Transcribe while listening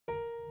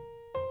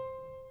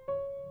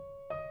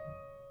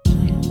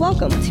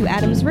Welcome to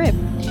Adam's Rib.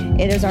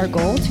 It is our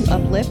goal to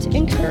uplift,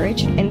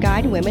 encourage, and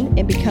guide women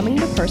in becoming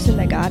the person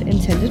that God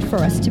intended for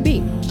us to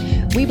be.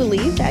 We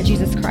believe that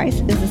Jesus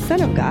Christ is the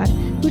Son of God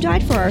who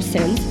died for our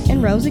sins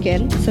and rose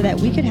again so that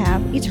we could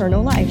have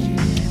eternal life.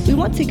 We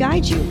want to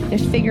guide you in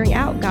figuring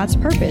out God's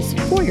purpose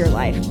for your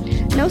life.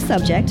 No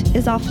subject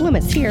is off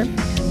limits here.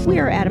 We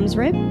are Adam's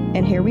Rib,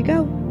 and here we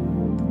go.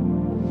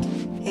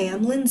 Hey,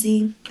 I'm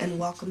Lindsay, and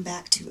welcome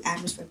back to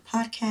Adam's Rib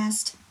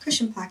Podcast,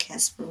 Christian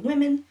podcast for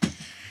women.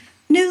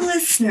 New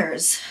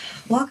listeners,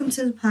 welcome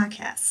to the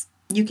podcast.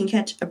 You can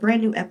catch a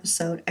brand new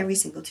episode every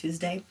single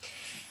Tuesday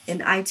in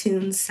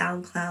iTunes,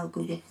 SoundCloud,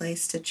 Google Play,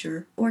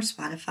 Stitcher, or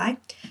Spotify.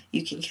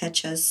 You can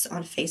catch us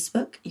on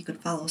Facebook. You can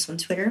follow us on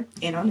Twitter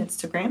and on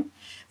Instagram.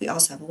 We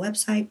also have a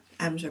website,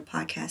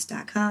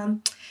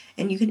 adamsribpodcast.com,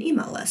 and you can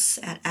email us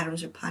at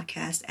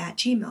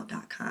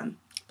adamsribpodcast@gmail.com.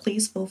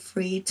 Please feel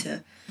free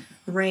to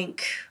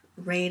rank,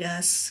 rate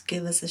us,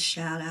 give us a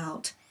shout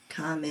out,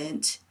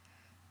 comment,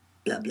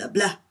 blah, blah,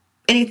 blah.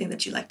 Anything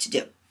that you like to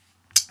do.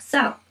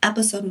 So,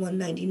 episode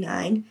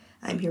 199,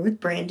 I'm here with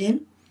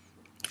Brandon.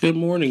 Good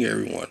morning,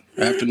 everyone.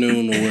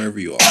 Afternoon, or wherever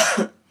you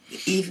are.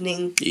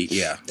 Evening.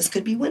 Yeah. This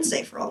could be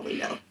Wednesday for all we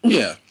know.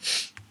 Yeah.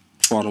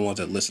 For all the ones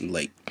that listen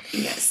late.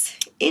 Yes.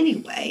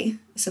 Anyway,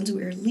 since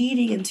we're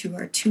leading into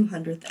our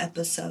 200th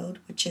episode,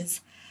 which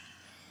is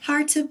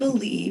hard to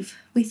believe,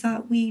 we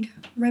thought we'd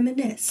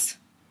reminisce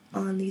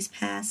on these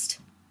past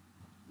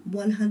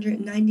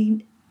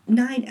 199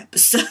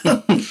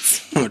 episodes.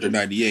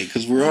 198,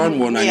 because we're on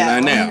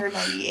 199 now.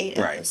 198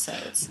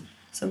 episodes.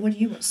 So what do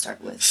you want to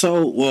start with?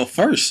 So, well,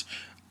 first,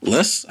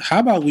 how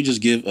about we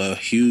just give a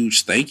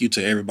huge thank you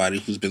to everybody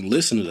who's been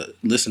listening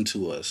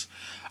to us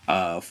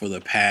for the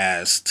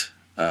past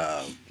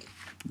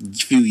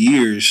few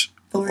years.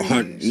 4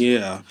 years.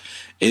 Yeah.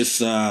 It's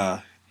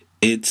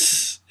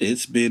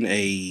been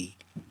a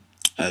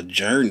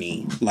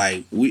journey.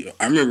 Like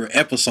I remember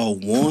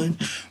episode 1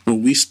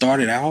 when we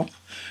started out,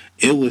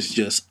 it was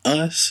just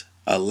us,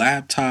 a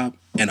laptop,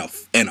 and a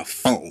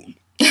phone.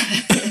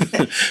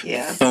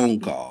 Yeah. Phone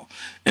call,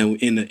 and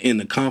in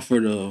the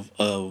comfort of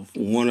all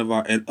of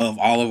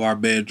our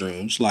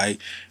bedrooms, like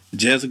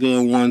Jessica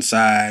on one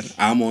side,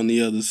 I'm on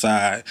the other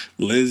side,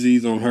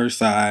 Lizzie's on her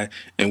side,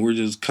 and we're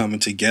just coming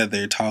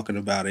together talking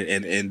about it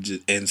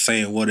and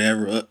saying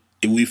whatever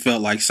we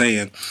felt like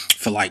saying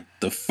for like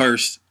the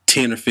first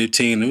 10 or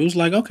 15. It was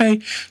like,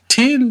 okay,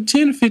 10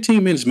 to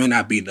 15 minutes may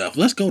not be enough.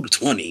 Let's go to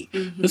 20.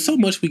 Mm-hmm. There's so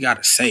much we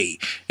got to say.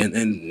 And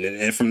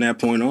from that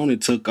point on,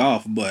 it took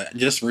off. But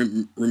just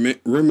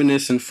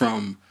reminiscing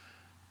from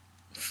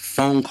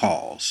phone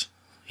calls,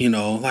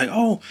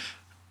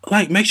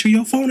 make sure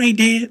your phone ain't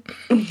dead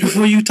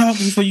before you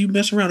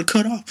mess around and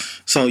cut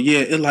off. So,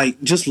 yeah,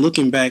 just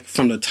looking back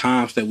from the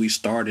times that we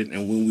started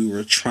and when we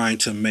were trying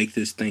to make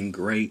this thing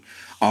great,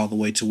 all the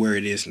way to where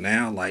it is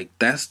now,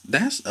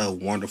 that's a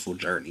wonderful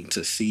journey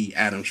to see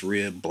Adam's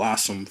Rib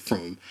blossom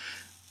from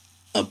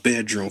a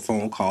bedroom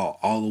phone call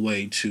all the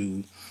way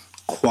to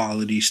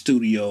quality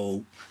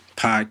studio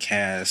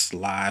podcast,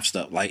 live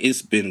stuff.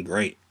 It's been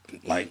great.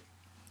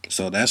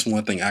 So that's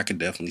one thing I can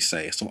definitely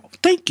say. So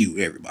thank you,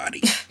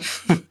 everybody.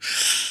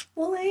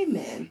 Well,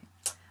 amen.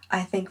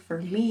 I think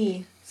for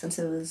me, since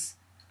it was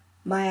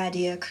my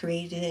idea,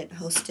 created it,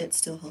 hosted,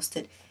 still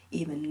hosted,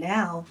 even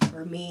now,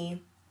 for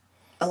me,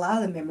 a lot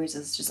of the memories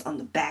is just on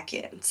the back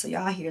end. So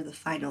y'all hear the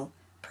final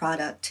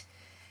product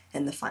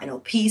and the final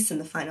piece and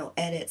the final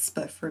edits.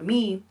 But for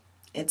me,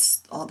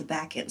 it's all the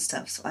back end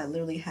stuff. So I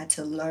literally had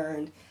to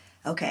learn,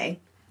 okay,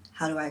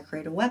 how do I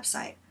create a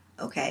website?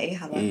 Okay,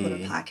 how do I put a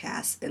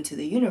podcast into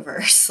the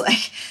universe?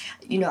 I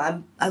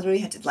literally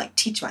had to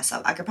teach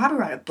myself. I could probably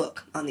write a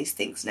book on these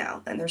things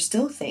now. And there's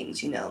still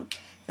things, that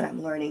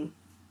I'm learning.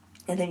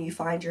 And then you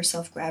find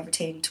yourself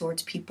gravitating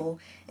towards people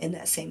in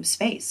that same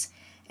space.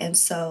 And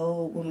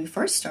so when we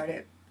first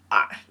started,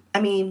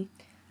 podcasts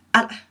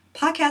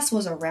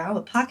was around,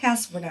 but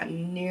podcasts were not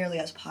nearly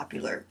as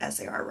popular as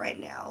they are right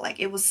now.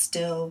 It was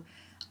still,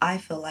 I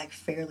feel like,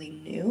 fairly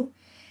new.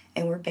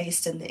 And we're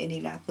based in the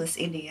Indianapolis,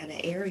 Indiana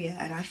area.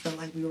 And I feel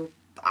like we were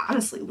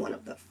honestly one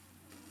of the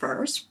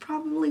first,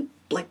 probably,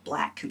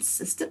 Black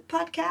consistent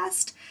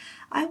podcast,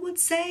 I would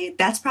say.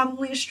 That's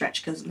probably a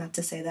stretch, because not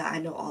to say that I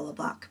know all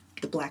about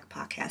the Black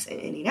podcasts in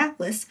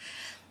Indianapolis,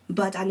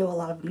 but I know a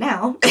lot of them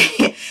now.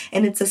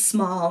 And it's a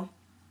small,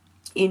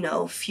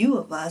 few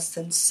of us.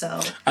 And so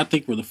I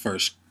think we're the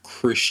first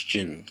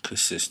Christian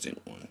consistent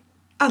one.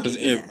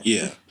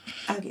 Yeah.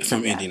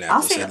 From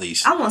Indianapolis, at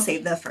least. I won't say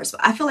the first,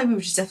 but I feel like we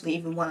were just definitely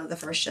even one of the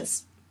first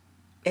just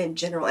in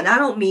general. And I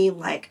don't mean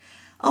my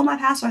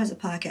pastor has a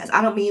podcast.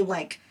 I don't mean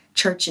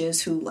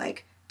churches who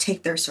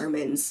take their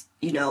sermons,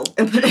 and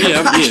put it in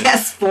a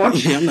podcast form.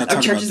 Yeah, I'm not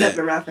talking churches that have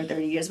been around for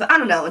 30 years. But I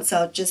don't know. And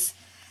so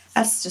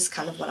that's just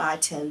kind of what I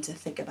tend to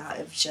think about.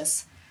 It's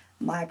just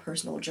my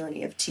personal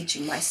journey of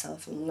teaching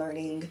myself and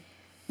learning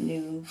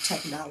new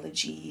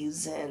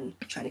technologies and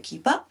trying to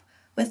keep up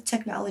with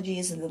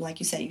technologies. And then, like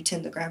you said, you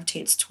tend to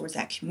gravitate towards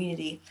that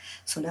community.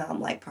 So now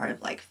I'm part of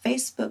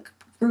Facebook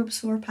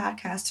groups who are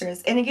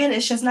podcasters. And again,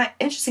 it's just not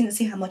interesting to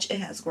see how much it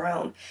has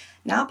grown.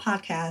 Now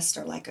podcasts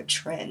are like a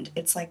trend.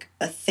 It's like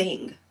a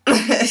thing.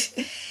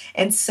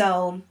 And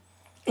so,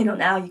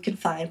 now you can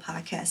find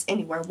podcasts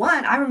anywhere.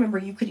 One, I remember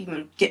you could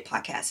even get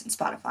podcasts in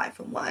Spotify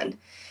for one.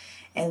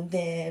 And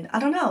then, I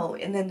don't know,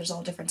 and then there's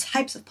all different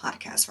types of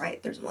podcasts,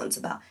 right? There's ones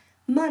about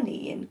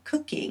money and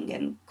cooking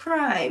and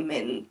crime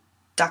and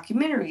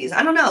documentaries.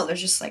 I don't know.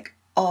 There's just like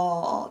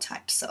all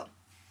types. So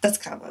that's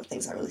kind of one of the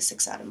things that really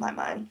sticks out in my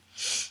mind.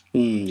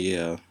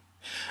 Yeah.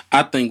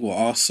 I think what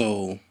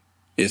also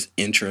is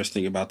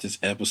interesting about this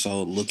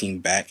episode, looking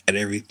back at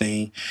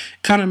everything,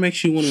 kind of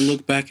makes you want to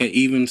look back at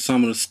even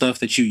some of the stuff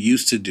that you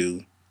used to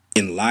do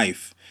in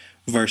life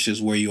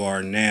versus where you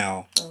are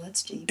now. Oh,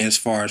 that's deep. As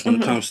far as when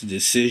it comes to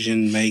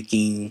decision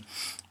making,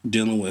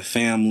 dealing with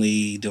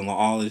family, dealing with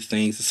all these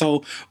things.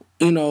 So,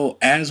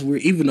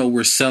 even though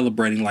we're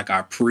celebrating like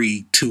our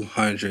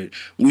pre-200,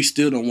 we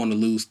still don't want to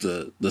lose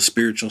the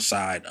spiritual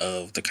side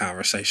of the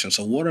conversation.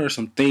 So what are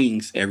some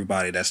things,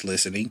 everybody that's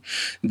listening,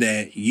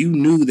 that you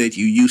knew that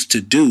you used to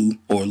do,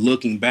 or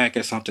looking back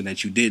at something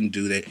that you didn't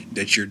do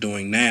that you're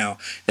doing now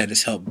that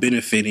has helped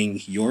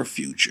benefiting your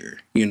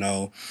future?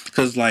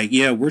 Because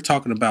we're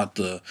talking about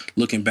the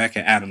looking back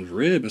at Adam's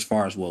Rib as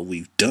far as what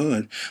we've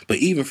done, but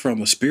even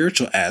from a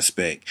spiritual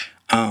aspect,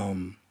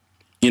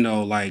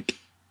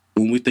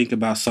 when we think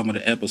about some of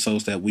the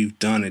episodes that we've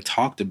done and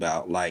talked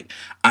about,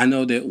 I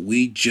know that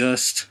we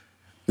just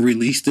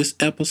released this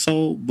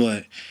episode,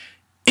 but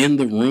In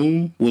the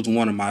Room was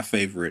one of my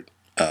favorite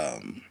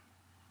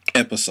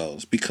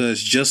episodes,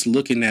 because just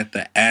looking at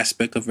the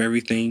aspect of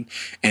everything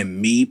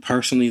and me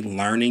personally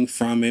learning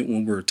from it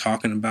when we were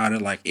talking about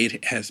it,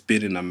 it has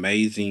been an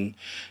amazing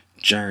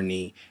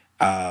journey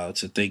to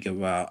think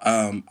about.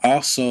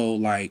 Also,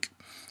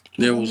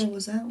 there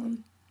was that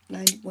one?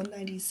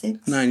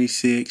 196?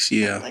 96,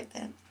 yeah. Something like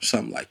that.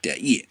 Something like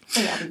that, yeah.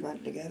 Hey, I'll be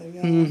running together,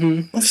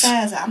 y'all. What's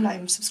that? I'm not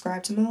even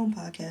subscribed to my own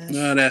podcast.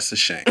 No, that's a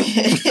shame.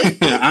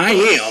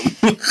 I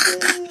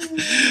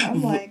am.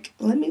 I'm like,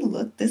 let me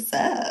look this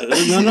up.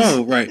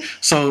 No, right.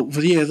 So,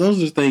 but yeah,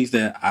 those are things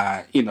that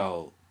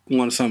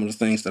one of some of the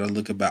things that I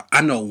look about.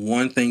 I know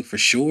one thing for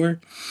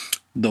sure,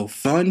 the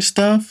fun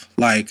stuff,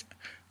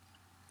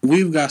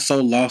 we've got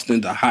so lost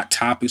into hot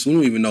topics, we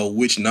don't even know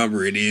which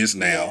number it is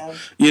now.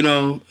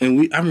 Yeah.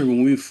 And I remember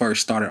when we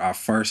first started our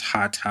first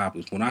hot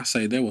topics, when I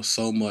say there was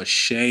so much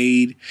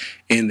shade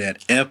in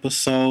that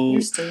episode,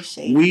 you're still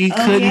shady. We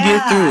couldn't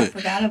get through it. I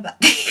forgot about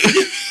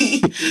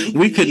that.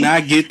 We could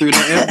not get through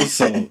the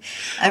episode.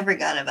 I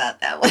forgot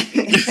about that one.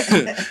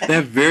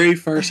 The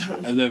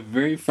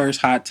very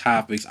first hot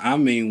topics, I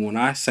mean, when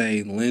I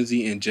say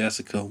Lindsay and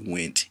Jessica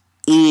went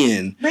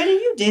in. Brandon,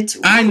 you did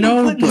too. I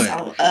know,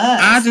 but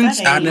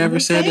I never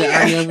said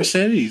that. I never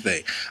said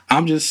anything.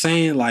 I'm just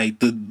saying,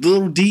 the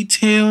little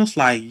details,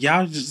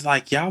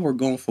 y'all were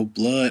going for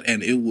blood,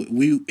 and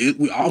we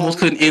almost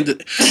couldn't end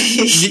it.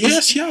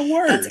 Yes, y'all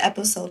were. That's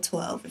episode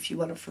 12. If you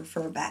want to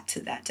refer back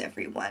to that, to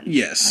everyone.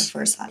 Yes. Our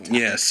first hot topic.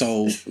 Yeah.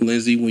 So,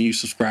 Lindsay, when you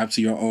subscribe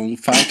to your own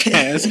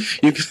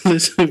podcast, you can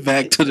listen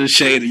back to the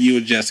shade that you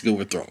and Jessica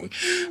were throwing.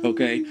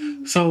 Okay.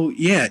 So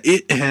yeah,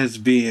 it has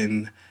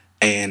been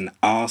an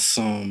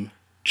awesome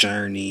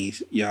journey,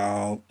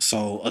 y'all.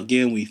 So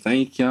again, we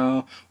thank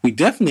y'all. We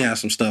definitely have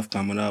some stuff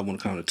coming up when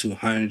it comes to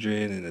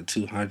 200 and the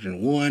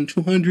 201,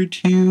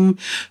 202.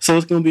 So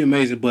it's going to be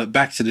amazing. But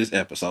back to this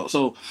episode.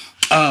 So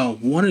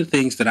one of the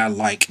things that I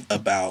like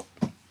about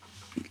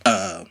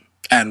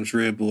Adam's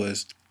Rib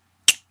was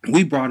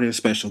we brought in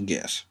special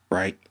guests,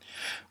 right?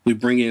 We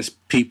bring in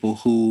people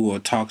who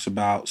talks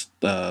about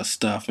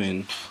stuff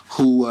and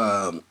who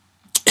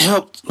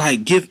help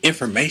give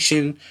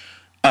information,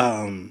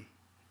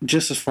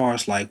 just as far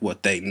as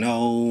what they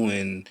know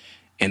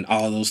and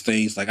all those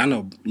things. I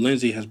know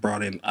Lindsay has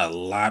brought in a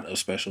lot of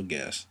special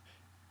guests.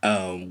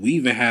 We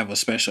even have a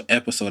special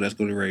episode that's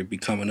going to be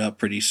coming up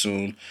pretty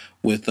soon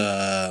with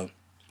a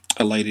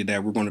lady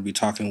that we're going to be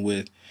talking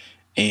with,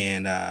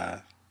 and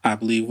I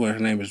believe her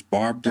name is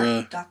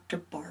Barbara. Dr.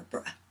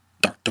 Barbara.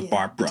 Dr.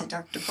 Barbara.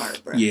 Dr.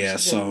 Barbara. Yeah,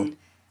 she's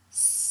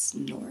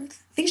in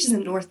North. I think she's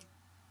in North.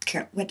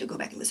 We have to go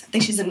back and listen. I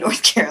think she's in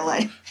North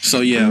Carolina.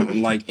 So yeah,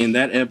 in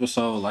that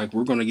episode,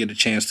 we're gonna get a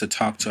chance to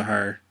talk to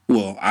her.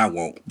 Well, I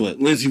won't, but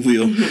Lindsay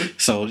will.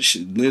 So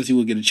Lindsay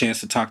will get a chance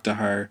to talk to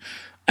her,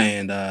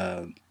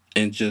 and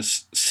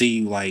just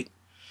see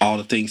all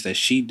the things that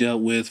she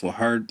dealt with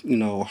her,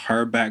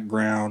 her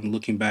background,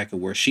 looking back at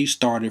where she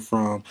started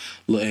from,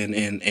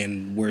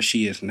 and where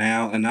she is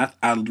now. And I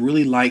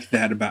really like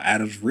that about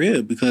Adam's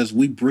Rib, because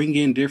we bring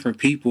in different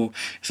people,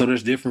 so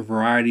there's different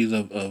varieties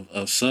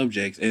of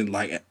subjects. And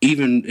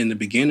even in the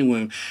beginning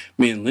when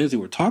me and Lindsay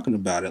were talking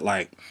about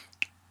it,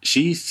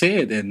 she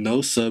said that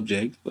no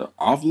subjects are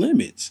off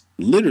limits,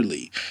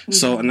 literally. Mm-hmm.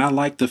 So, and I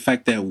like the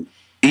fact that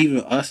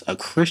even us, a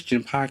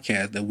Christian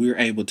podcast, that we're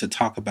able to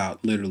talk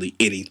about literally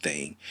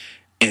anything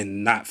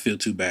and not feel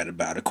too bad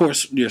about it. Of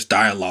course, there's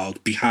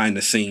dialogue behind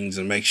the scenes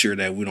and make sure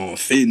that we don't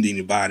offend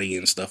anybody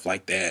and stuff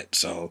like that.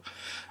 So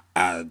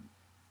I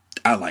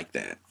like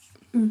that.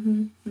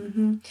 Mm-hmm.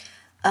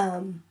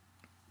 Mm-hmm.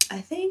 I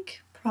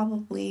think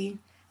probably,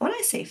 when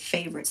I say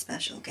favorite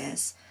special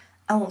guest,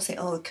 I won't say,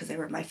 oh, because they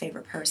were my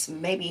favorite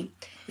person. Maybe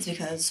it's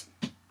because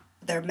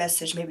their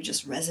message maybe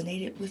just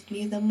resonated with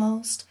me the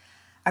most.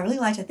 I really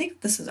liked, I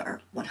think this is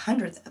our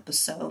 100th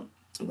episode,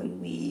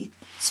 when we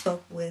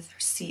spoke with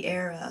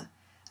Sierra.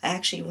 I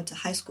actually went to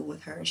high school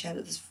with her, and she had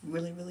this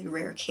really, really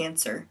rare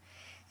cancer.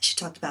 She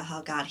talked about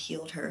how God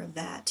healed her of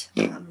that.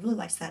 I really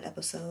liked that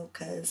episode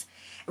because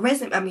it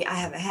resonated. I mean, I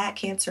haven't had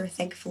cancer,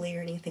 thankfully,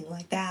 or anything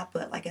like that.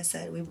 But like I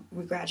said,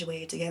 we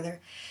graduated together.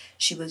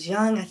 She was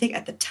young. I think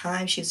at the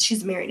time,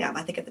 she's married now,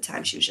 but I think at the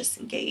time she was just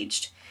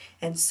engaged.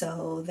 And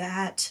so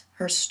that,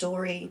 her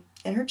story,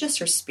 and her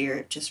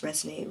spirit just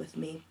resonated with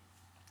me.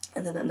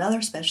 And then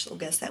another special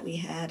guest that we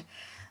had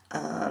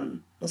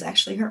was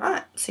actually her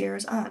aunt,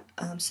 Sierra's aunt,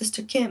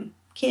 Sister Kim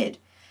Kidd.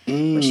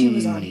 When she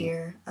was on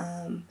here,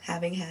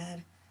 having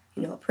had,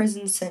 a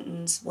prison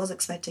sentence, was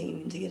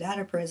expecting to get out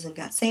of prison,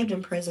 got saved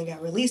in prison,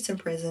 got released in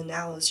prison,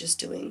 now is just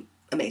doing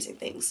amazing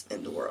things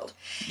in the world.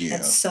 Yeah.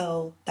 And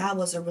so that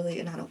was a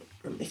really, and I don't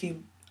know if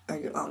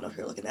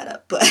you're looking that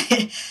up, but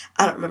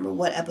I don't remember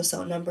what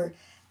episode number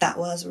that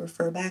was or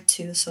refer back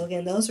to. So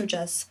again, those are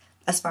just,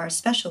 as far as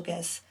special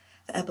guests,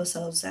 the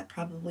episodes that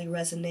probably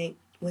resonate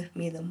with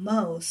me the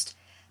most.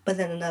 But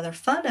then another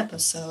fun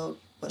episode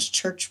was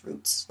Church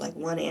Roots, like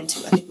 1 and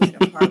 2. I think we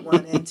had a part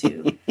 1 and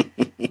 2.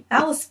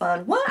 That was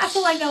fun. One, I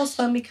feel like that was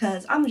fun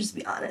because, I'm going to just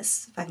be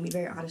honest. If I can be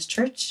very honest,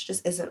 church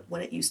just isn't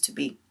what it used to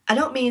be. I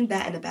don't mean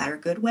that in a bad or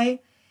good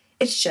way.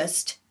 It's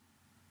just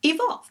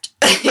evolved.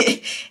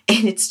 And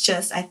it's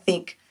just, I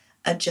think,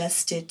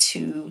 adjusted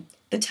to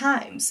the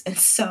times. And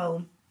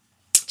so,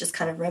 just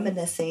kind of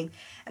reminiscing,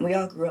 and we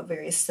all grew up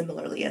very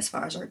similarly as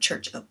far as our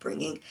church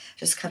upbringing,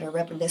 just kind of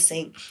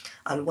reminiscing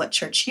on what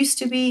church used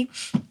to be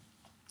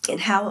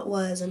and how it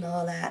was and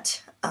all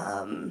that.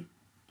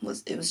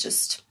 It was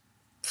just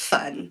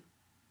fun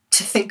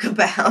to think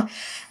about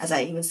as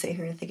I even sit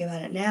here and think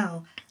about it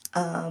now.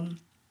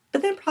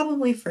 But then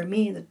probably for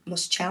me, the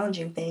most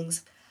challenging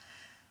things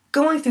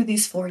going through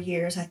these 4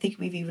 years, I think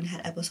we've even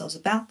had episodes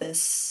about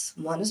this.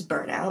 1 is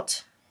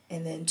burnout,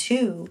 and then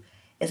 2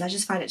 is I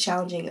just find it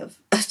challenging of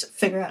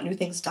figuring out new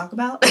things to talk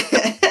about.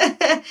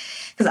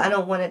 Because I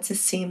don't want it to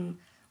seem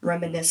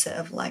reminiscent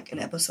of like an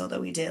episode that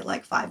we did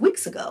like 5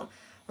 weeks ago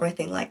or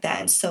anything like that.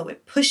 And so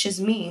it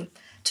pushes me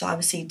to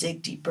obviously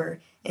dig deeper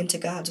into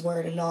God's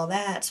word and all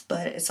that.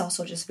 But it's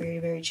also just very,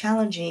 very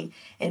challenging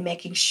in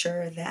making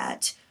sure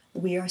that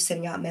we are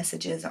sending out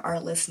messages our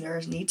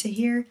listeners need to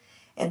hear.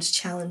 And it's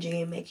challenging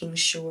in making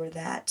sure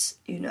that,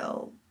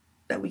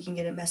 that we can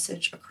get a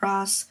message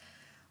across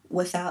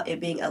without it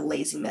being a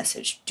lazy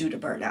message due to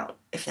burnout,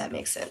 if that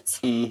makes sense.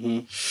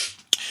 Mm-hmm.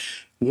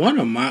 One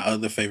of my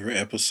other favorite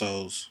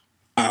episodes,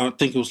 I don't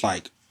think it was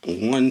like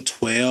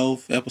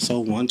 112,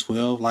 episode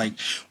 112, like,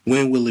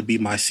 when will it be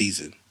my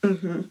season?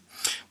 Mm-hmm.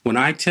 When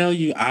I tell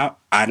you, I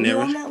never...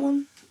 You on that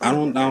one? I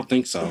don't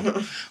think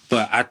so.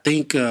 But I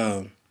think,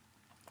 I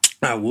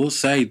will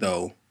say,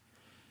 though,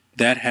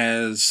 that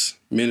has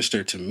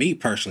ministered to me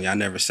personally. I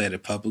never said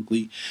it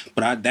publicly,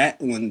 but that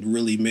one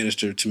really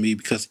ministered to me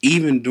because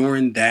even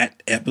during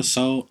that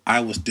episode,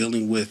 I was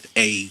dealing with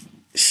a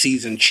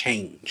season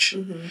change,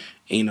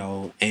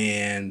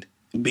 and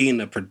being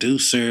a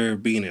producer,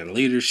 being in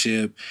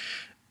leadership,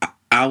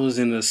 I was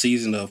in a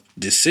season of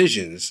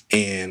decisions,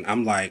 and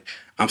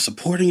I'm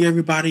supporting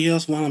everybody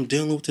else while I'm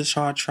dealing with this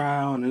hard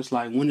trial, and it's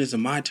like, when is it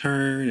my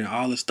turn, and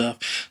all this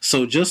stuff.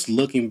 So just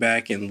looking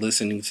back and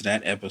listening to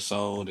that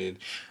episode, and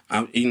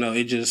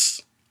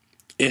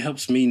it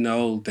helps me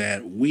know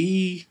that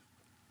we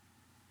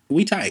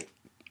tight.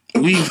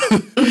 We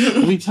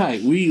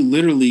tight. We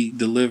literally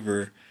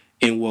deliver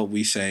in what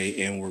we say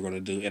and we're going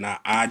to do. And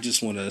I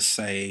just want to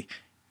say,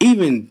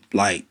 even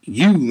like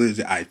you,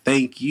 Lindsay, I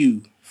thank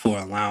you for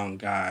allowing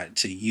God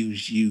to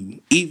use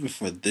you even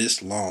for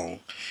this long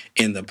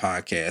in the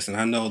podcast. And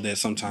I know that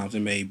sometimes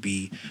it may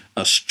be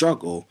a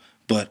struggle,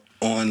 but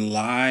on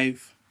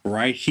live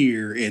right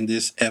here in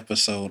this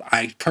episode,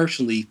 I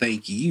personally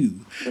thank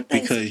you.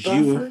 Because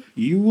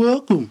you're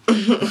welcome.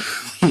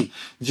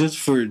 Just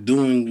for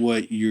doing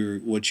what you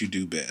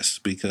do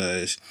best,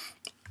 because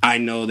I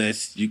know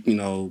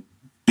that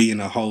being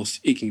a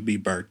host, it can be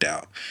burnt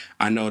out.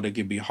 I know that it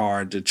can be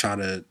hard to try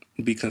to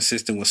be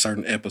consistent with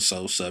certain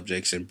episode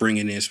subjects and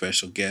bringing in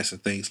special guests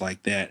and things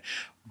like that.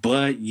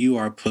 But you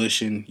are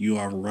pushing, you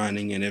are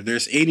running, and if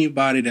there's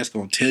anybody that's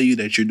going to tell you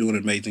that you're doing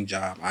an amazing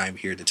job, I'm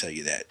here to tell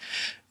you that.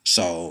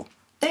 So,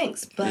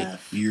 thanks,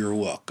 Buff. You're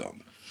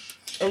welcome.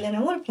 And then I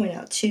want to point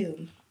out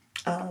too,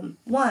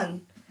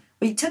 one,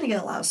 we tend to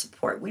get a lot of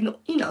support. We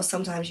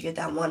sometimes you get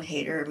that one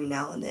hater every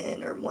now and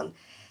then, or one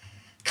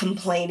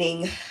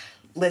complaining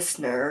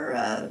listener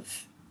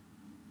of,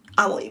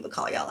 I won't even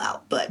call y'all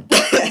out, but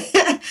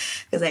because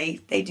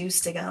they do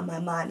stick out in my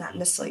mind, not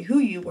necessarily who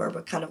you were,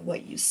 but kind of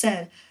what you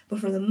said.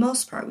 But for the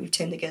most part, we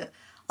tend to get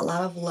a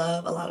lot of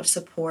love, a lot of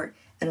support,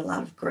 and a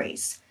lot of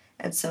grace.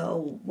 And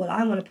so what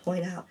I want to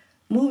point out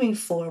moving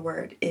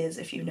forward is,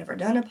 if you've never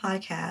done a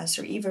podcast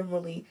or even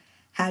really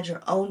had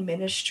your own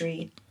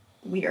ministry,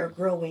 we are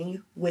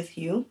growing with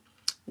you.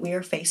 we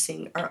are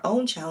facing our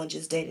own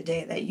challenges day to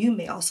day that you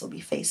may also be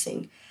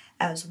facing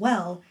as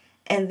well.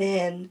 And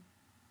then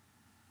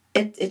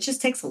it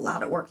just takes a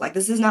lot of work. Like,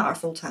 this is not our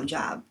full-time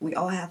job. We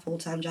all have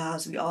full-time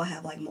jobs. We all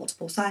have, like,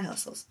 multiple side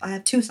hustles. I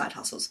have 2 side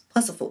hustles,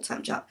 plus a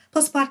full-time job,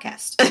 plus a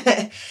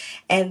podcast.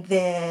 And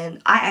then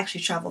I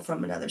actually travel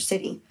from another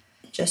city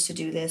just to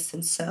do this.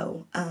 And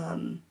so,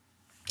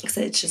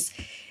 so it's just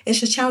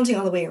challenging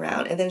all the way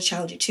around. And then it's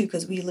challenging, too,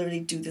 because we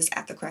literally do this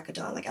at the crack of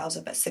dawn. Like, I was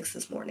up at 6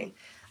 this morning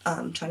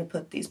trying to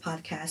put these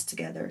podcasts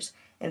together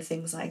and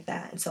things like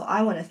that. And so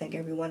I want to thank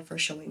everyone for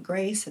showing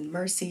grace and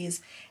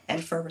mercies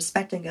and for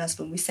respecting us.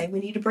 When we say we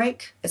need a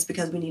break, it's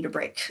because we need a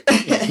break.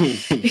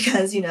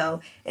 Because,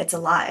 it's a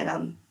lot.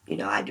 And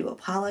I do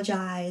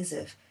apologize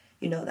if,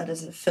 that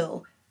doesn't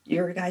fill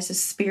your guys'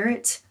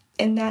 spirit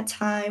in that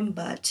time.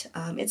 But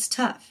it's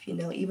tough.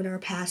 Even our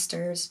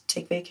pastors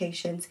take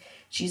vacations.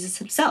 Jesus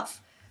himself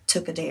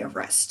took a day of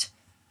rest.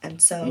 And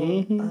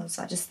so,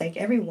 so I just thank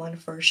everyone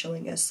for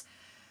showing us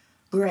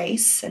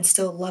grace and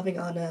still loving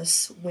on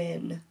us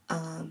when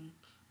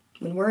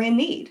we're in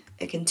need,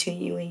 and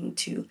continuing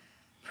to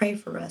pray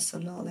for us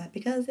and all that,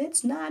 because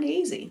it's not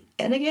easy.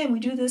 And again,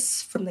 we do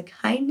this from the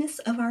kindness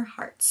of our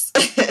hearts.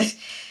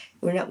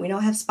 We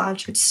don't have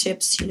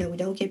sponsorships, we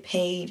don't get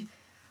paid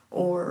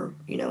or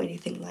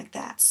anything like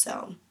that.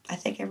 So I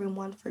thank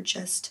everyone for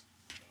just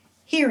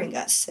hearing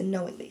us and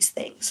knowing these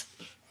things.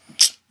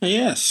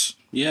 Yes.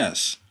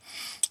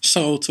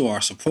 So to our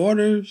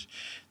supporters,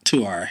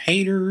 to our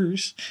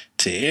haters,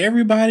 to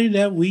everybody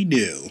that we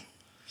do,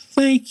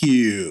 thank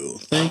you.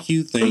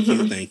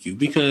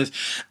 Because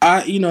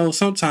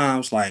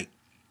sometimes, like,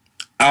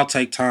 I'll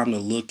take time to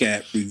look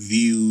at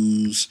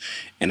reviews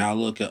and I'll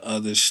look at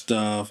other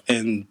stuff,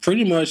 and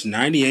pretty much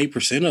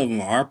 98% of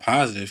them are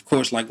positive. Of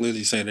course, like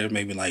Lindsay said, there's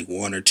maybe like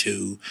 1 or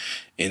 2,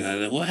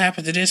 and what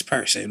happened to this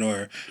person,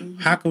 or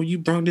how come you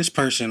brought this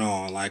person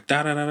on, like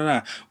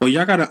da. Well,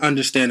 y'all gotta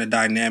understand the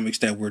dynamics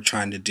that we're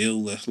trying to deal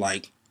with.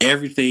 Like,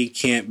 everything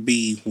can't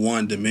be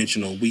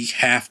one-dimensional. We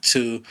have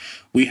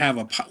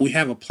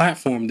a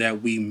platform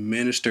that we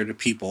minister to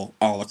people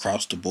all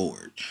across the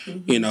board.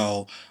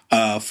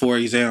 For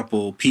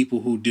example,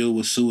 people who deal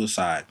with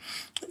suicide.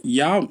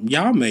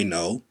 Y'all may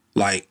know,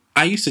 like,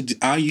 I used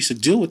to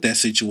deal with that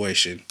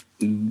situation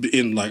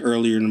in, like,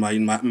 earlier in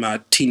my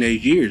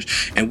teenage years,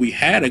 and we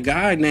had a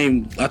guy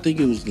named, I think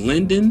it was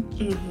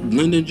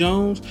Lyndon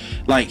Jones.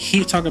 Like,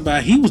 he talked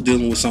about he was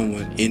dealing with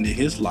someone into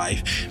his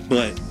life,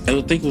 but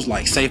I think it was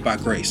like Saved by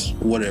Grace,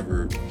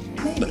 whatever.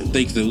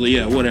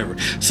 Whatever.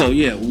 So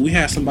yeah, we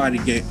had somebody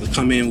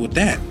come in with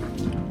that.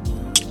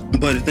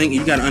 But the thing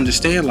you got to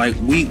understand, like,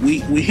 we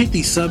hit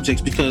these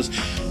subjects because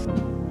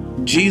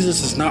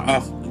Jesus is not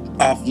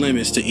off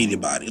limits to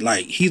anybody.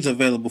 Like, he's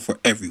available for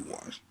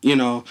everyone,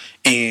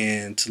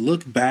 and to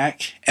look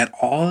back at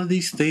all of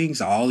these things,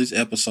 all these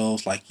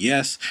episodes, like,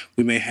 yes,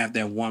 we may have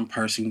that one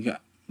person,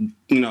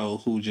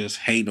 who just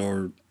hate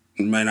or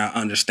may not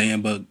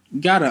understand, but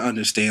gotta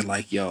understand,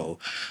 like,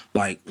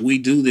 we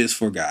do this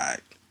for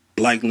God.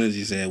 Like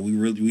Lindsay said,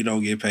 we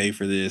don't get paid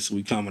for this.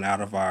 We coming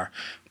out of our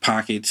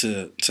pocket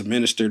to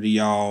minister to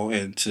y'all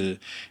and to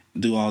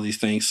do all these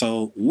things.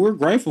 So we're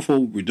grateful for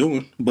what we're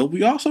doing, but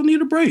we also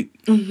need a break.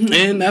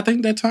 And I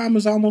think that time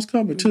is almost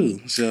coming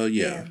too. So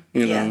yeah,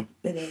 it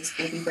is.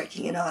 We'll be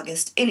breaking in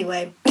August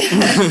anyway.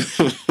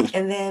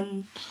 And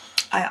then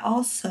I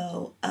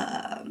also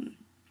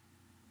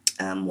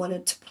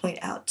wanted to point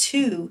out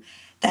too,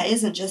 that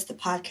isn't just the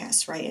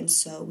podcast, right? And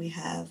so we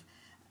have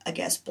a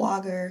guest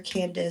blogger,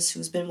 Candace,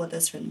 who's been with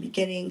us from the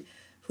beginning,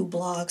 who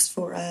blogs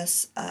for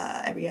us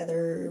every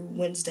other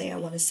Wednesday, I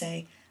want to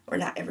say, or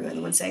not every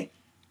other Wednesday,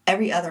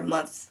 every other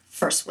month,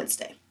 first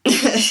Wednesday.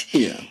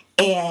 Yeah.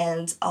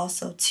 And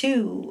also,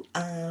 too,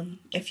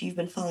 if you've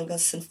been following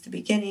us since the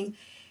beginning,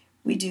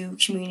 we do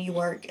community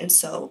work. And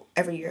so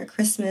every year at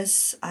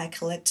Christmas, I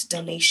collect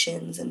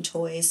donations and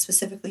toys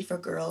specifically for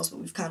girls, but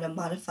we've kind of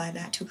modified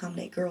that to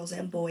accommodate girls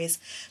and boys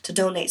to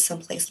donate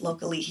someplace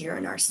locally here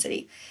in our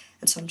city.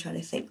 And so I'm trying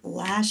to think.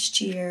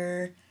 Last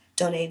year,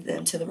 donated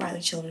them to the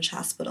Riley Children's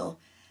Hospital.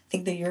 I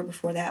think the year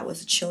before that was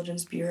the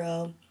Children's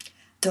Bureau.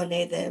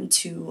 Donated them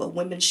to a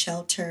women's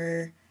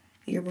shelter.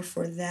 The year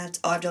before that,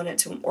 I've donated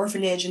to an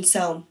orphanage. And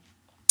so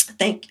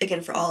thank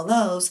again for all of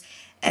those.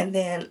 And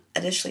then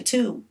additionally,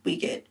 too, we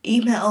get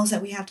emails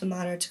that we have to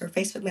monitor,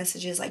 Facebook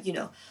messages,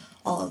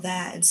 all of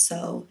that. And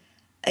so,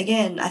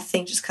 again, I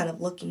think just kind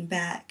of looking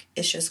back,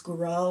 it's just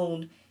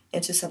grown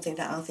into something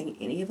that I don't think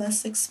any of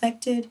us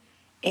expected.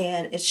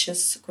 And it's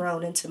just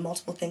grown into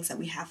multiple things that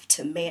we have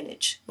to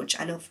manage, which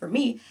I know for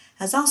me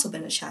has also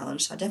been a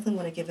challenge. So I definitely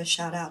want to give a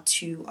shout out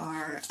to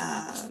our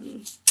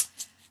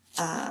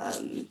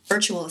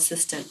virtual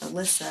assistant,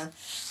 Alyssa,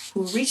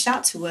 who reached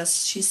out to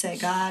us. She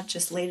said God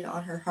just laid it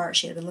on her heart.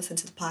 She had been listening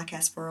to the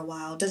podcast for a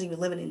while, doesn't even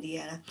live in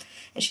Indiana.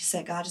 And she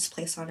said God just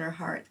placed on her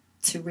heart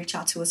to reach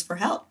out to us for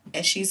help.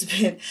 And she's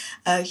been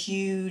a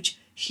huge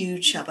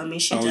help. I mean,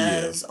 she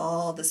does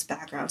all this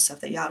background stuff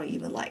that y'all don't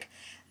even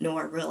know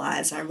or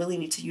realize. And I really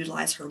need to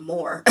utilize her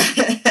more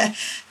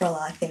for a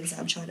lot of things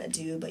I'm trying to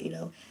do. But,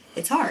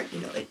 it's hard.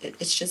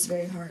 It's just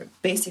very hard.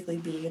 Basically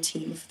being a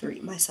team of three,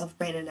 myself,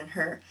 Brandon, and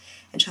her,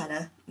 and trying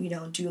to,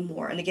 do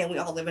more. And again, we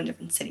all live in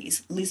different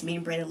cities. At least me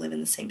and Brandon live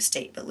in the same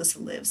state, but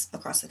Alyssa lives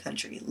across the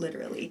country,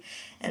 literally.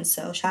 And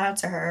so shout out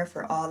to her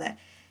for all that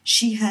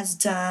she has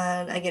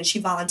done. Again, she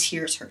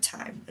volunteers her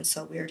time. And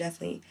so we are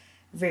definitely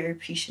very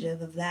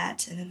appreciative of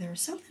that. And then there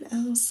was something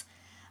else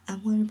I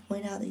wanted to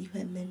point out that you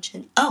had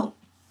mentioned. Oh,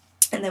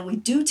 and then we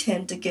do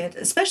tend to get,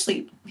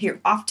 especially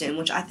here often,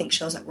 which I think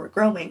shows that we're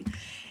growing,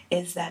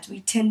 is that we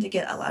tend to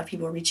get a lot of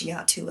people reaching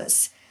out to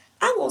us.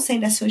 I won't say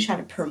necessarily trying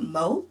to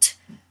promote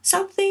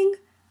something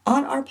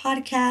on our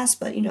podcast,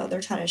 but,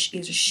 they're trying to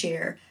either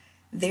share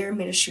their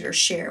ministry or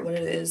share what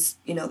it is,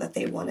 that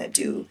they want to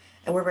do.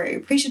 And we're very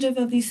appreciative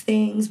of these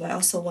things, but I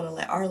also want to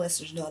let our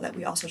listeners know that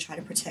we also try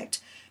to protect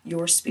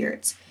your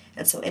spirits.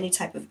 And so any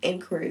type of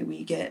inquiry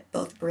we get,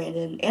 both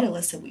Brandon and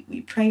Alyssa,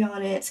 we pray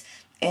on it,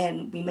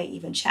 and we may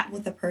even chat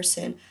with the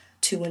person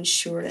to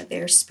ensure that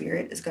their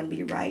spirit is going to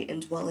be right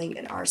and dwelling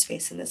in our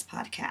space in this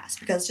podcast.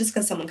 Because just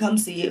because someone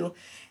comes to you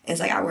and is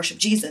like, I worship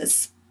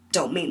Jesus,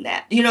 don't mean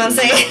that. You know what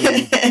I'm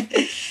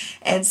saying?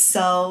 And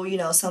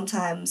so,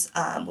 sometimes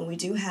when we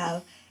do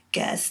have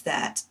guests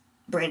that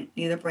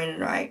neither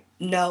Brandon or I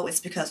know it's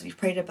because we've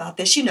prayed about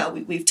this,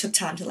 we've took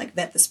time to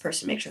vet this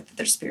person, make sure that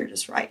their spirit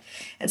is right.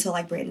 And so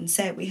like Brandon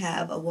said, we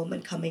have a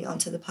woman coming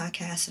onto the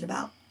podcast in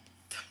about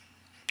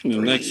the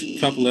next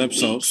couple of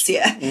episodes. Weeks.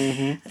 Yeah.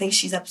 I think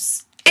she's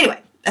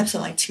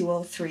episode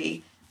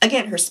 203.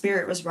 Again, her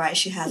spirit was right.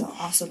 She has an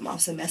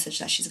awesome message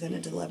that she's going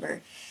to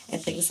deliver and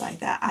things like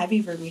that. I've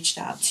even reached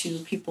out to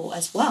people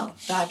as well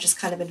that I've just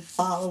kind of been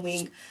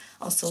following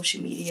on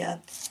social media.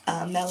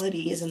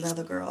 Melody is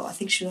another girl. I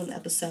think she was on the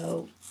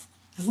episode,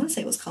 I want to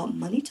say it was called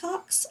Money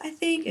Talks, I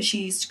think. And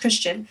she's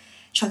Christian.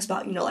 She talks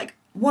about,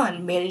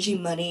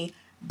 managing money,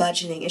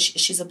 budgeting. And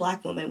she's a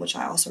Black woman, which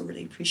I also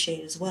really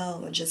appreciate as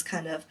well. And just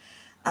kind of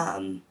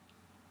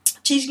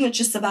teaching it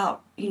just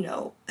about,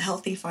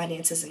 healthy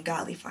finances and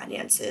godly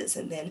finances.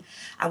 And then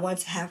I wanted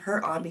to have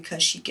her on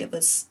because she gave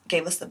us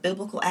the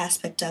biblical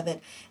aspect of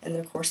it, and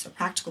then of course the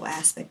practical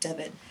aspect of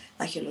it.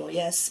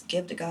 Yes,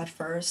 give to God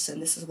first,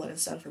 and this is what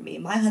it's done for me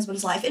in my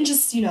husband's life, and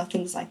just,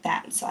 things like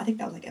that. And so I think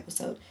that was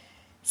episode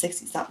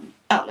 60-something.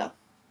 I don't know.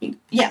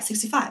 Yeah,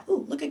 65.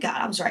 Ooh, look at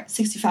God. I was right.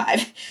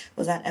 65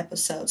 was that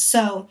episode.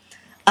 So,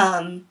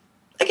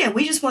 again,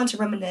 we just wanted to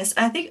reminisce,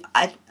 and I think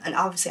and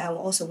obviously I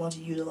also want to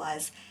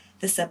utilize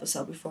this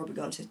episode before we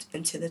go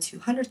into the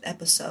 200th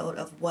episode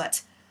of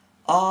what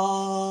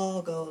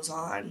all goes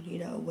on,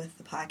 with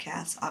the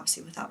podcast,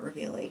 obviously without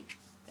revealing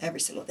every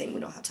single thing.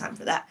 We don't have time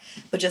for that.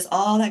 But just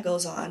all that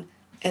goes on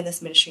in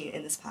this ministry and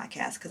in this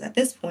podcast. Because at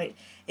this point,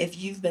 if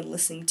you've been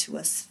listening to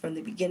us from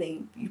the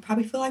beginning, you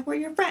probably feel like we're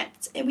your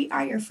friends. And we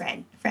are your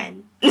friend.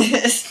 You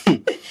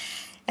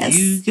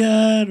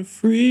got a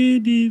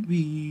friend in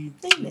me.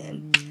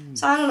 Amen.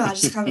 So I don't know. I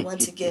just kind of want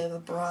to give a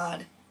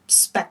broad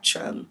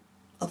spectrum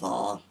of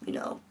all,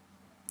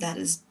 that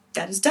is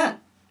done.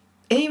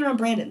 And even on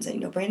Brandon's,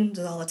 Brandon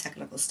does all the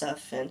technical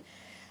stuff, and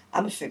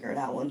I'm going to figure it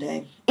out one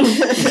day.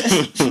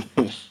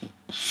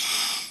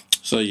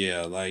 So,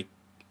 yeah,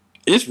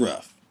 it's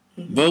rough.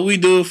 Mm-hmm. But we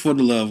do it for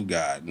the love of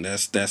God, and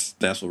that's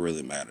what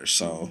really matters.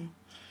 So,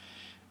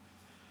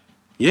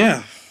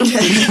 yeah.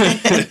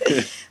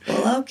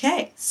 Well,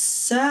 okay.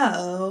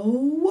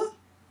 So,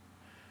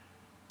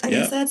 I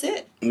guess that's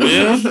it.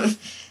 Yeah.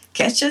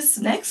 Catch us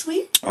next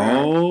week.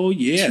 Oh,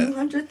 yeah.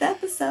 200th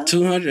episode.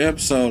 200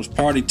 episodes.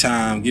 Party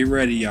time. Get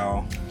ready,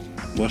 y'all.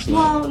 What's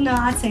love? Well, no,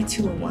 I'd say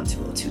 201,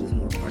 202 is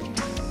more party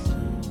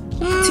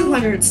time.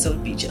 200 would still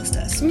be just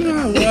us.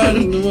 No,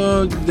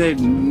 well, they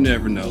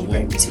never know.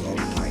 Well, too old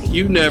to party.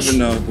 You never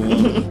know.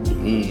 Well,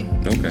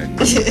 okay.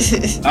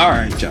 All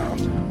right, y'all.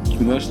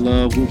 Much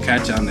love. We'll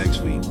catch y'all next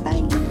week.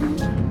 Bye.